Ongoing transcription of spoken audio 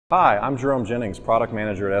Hi, I'm Jerome Jennings, Product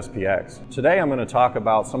Manager at SPX. Today I'm going to talk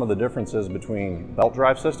about some of the differences between belt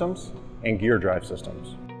drive systems and gear drive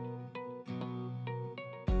systems.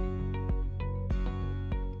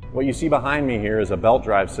 What you see behind me here is a belt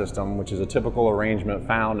drive system, which is a typical arrangement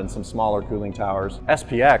found in some smaller cooling towers.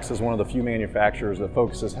 SPX is one of the few manufacturers that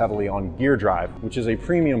focuses heavily on gear drive, which is a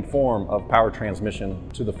premium form of power transmission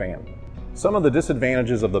to the fan. Some of the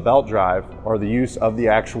disadvantages of the belt drive are the use of the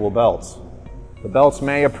actual belts. The belts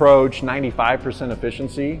may approach 95%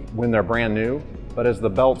 efficiency when they're brand new, but as the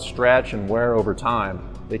belts stretch and wear over time,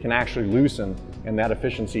 they can actually loosen and that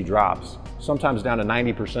efficiency drops, sometimes down to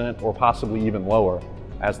 90% or possibly even lower,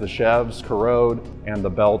 as the sheaths corrode and the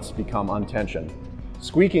belts become untensioned.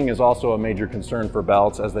 Squeaking is also a major concern for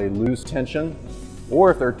belts as they lose tension or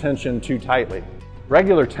if they're tensioned too tightly.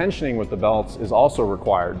 Regular tensioning with the belts is also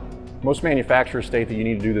required. Most manufacturers state that you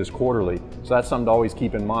need to do this quarterly, so that's something to always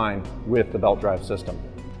keep in mind with the belt drive system.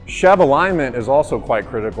 Sheath alignment is also quite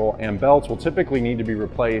critical, and belts will typically need to be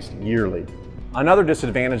replaced yearly. Another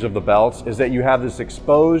disadvantage of the belts is that you have this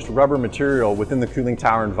exposed rubber material within the cooling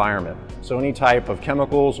tower environment. So any type of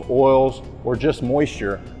chemicals, oils, or just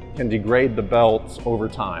moisture can degrade the belts over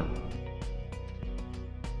time.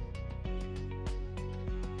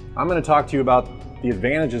 I'm going to talk to you about the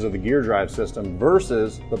advantages of the gear drive system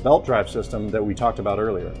versus the belt drive system that we talked about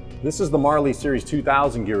earlier. This is the Marley Series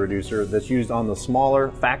 2000 gear reducer that's used on the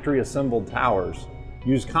smaller factory assembled towers,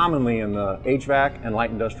 used commonly in the HVAC and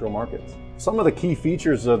light industrial markets. Some of the key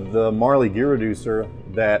features of the Marley gear reducer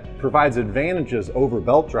that provides advantages over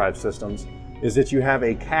belt drive systems is that you have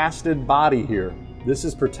a casted body here. This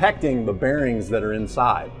is protecting the bearings that are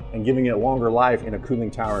inside and giving it longer life in a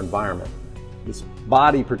cooling tower environment. This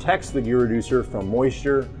body protects the gear reducer from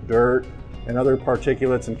moisture, dirt, and other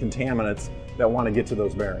particulates and contaminants that want to get to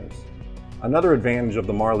those bearings. Another advantage of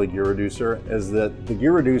the Marley gear reducer is that the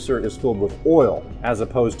gear reducer is filled with oil as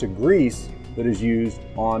opposed to grease that is used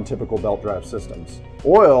on typical belt drive systems.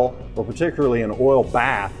 Oil, or particularly an oil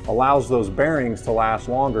bath, allows those bearings to last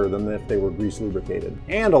longer than if they were grease lubricated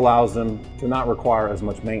and allows them to not require as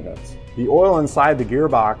much maintenance. The oil inside the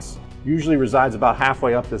gearbox usually resides about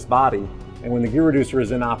halfway up this body, and when the gear reducer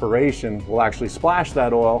is in operation, we'll actually splash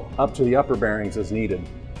that oil up to the upper bearings as needed.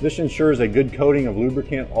 This ensures a good coating of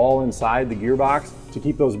lubricant all inside the gearbox to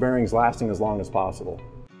keep those bearings lasting as long as possible.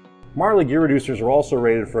 Marley gear reducers are also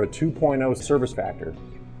rated for a 2.0 service factor.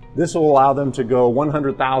 This will allow them to go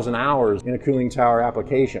 100,000 hours in a cooling tower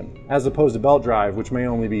application, as opposed to belt drive, which may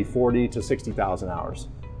only be 40 to 60,000 hours.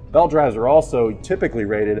 Belt drives are also typically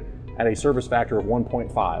rated at a service factor of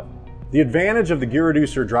 1.5. The advantage of the gear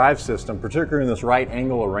reducer drive system, particularly in this right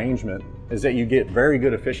angle arrangement, is that you get very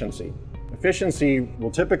good efficiency. Efficiency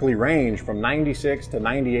will typically range from 96 to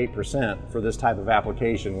 98% for this type of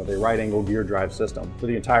application with a right angle gear drive system for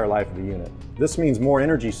the entire life of the unit. This means more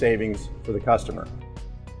energy savings for the customer.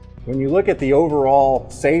 When you look at the overall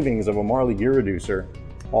savings of a Marley gear reducer,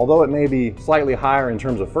 although it may be slightly higher in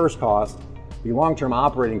terms of first cost, the long-term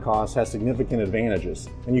operating cost has significant advantages,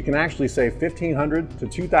 and you can actually save $1,500 to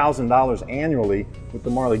 $2,000 annually with the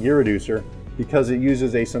Marley gear reducer because it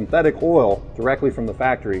uses a synthetic oil directly from the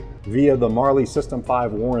factory via the Marley System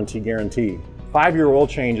 5 warranty guarantee. 5-year oil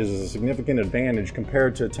changes is a significant advantage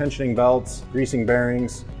compared to tensioning belts, greasing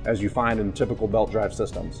bearings, as you find in typical belt drive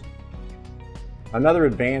systems. Another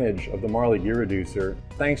advantage of the Marley gear reducer,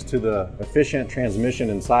 thanks to the efficient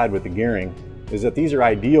transmission inside with the gearing, is that these are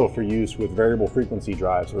ideal for use with variable frequency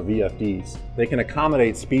drives, or VFDs. They can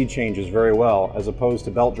accommodate speed changes very well, as opposed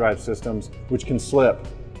to belt drive systems, which can slip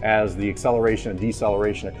as the acceleration and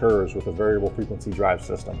deceleration occurs with a variable frequency drive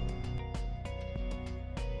system.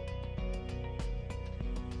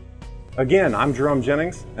 Again, I'm Jerome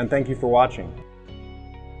Jennings, and thank you for watching.